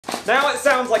Now it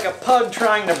sounds like a pug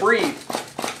trying to breathe.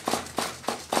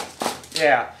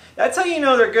 Yeah, that's how you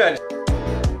know they're good.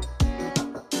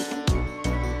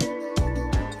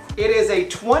 It is a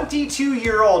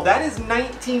 22-year-old. That is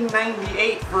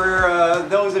 1998 for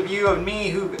those of you and me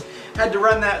who had to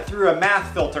run that through a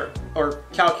math filter or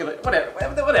calculate,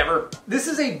 whatever. This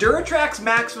is a Duratrax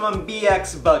Maximum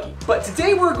BX buggy. But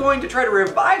today we're going to try to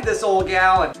revive this old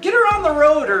gal and get her on the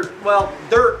road, or, well,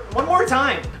 dirt one more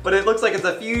time. But it looks like it's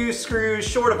a few screws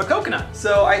short of a coconut.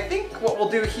 So I think what we'll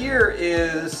do here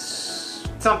is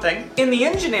something. In the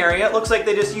engine area, it looks like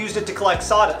they just used it to collect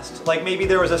sawdust. Like maybe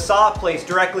there was a saw placed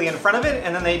directly in front of it,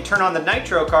 and then they turn on the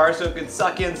nitro car so it could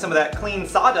suck in some of that clean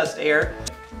sawdust air.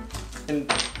 And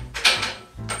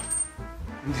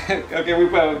okay, we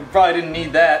probably didn't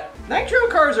need that. Nitro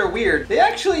cars are weird. They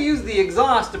actually use the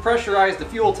exhaust to pressurize the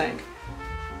fuel tank.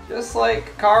 Just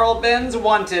like Carl Benz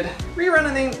wanted.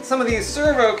 Rerunning some of these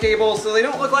servo cables so they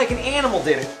don't look like an animal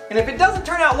did it. And if it doesn't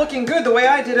turn out looking good the way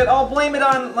I did it, I'll blame it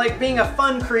on like being a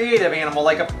fun creative animal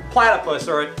like a platypus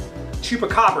or a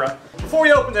chupacabra. Before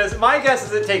we open this, my guess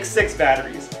is it takes 6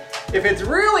 batteries. If it's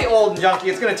really old and junky,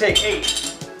 it's gonna take 8.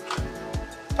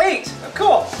 8,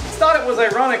 cool. I thought it was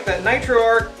ironic that Nitro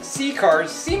RC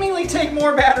cars seemingly take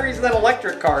more batteries than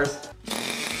electric cars.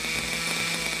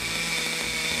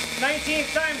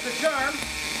 19th time's the charm.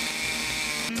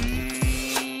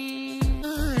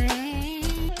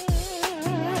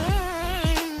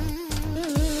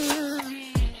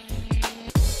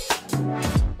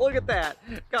 Look at that.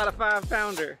 Got a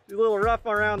 5-pounder. She's a little rough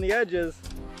around the edges.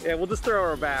 Yeah, we'll just throw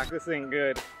her back. This ain't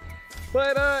good.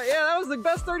 But yeah, that was the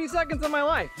best 30 seconds of my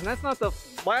life. And that's not the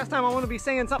last time I want to be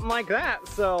saying something like that,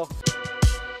 so.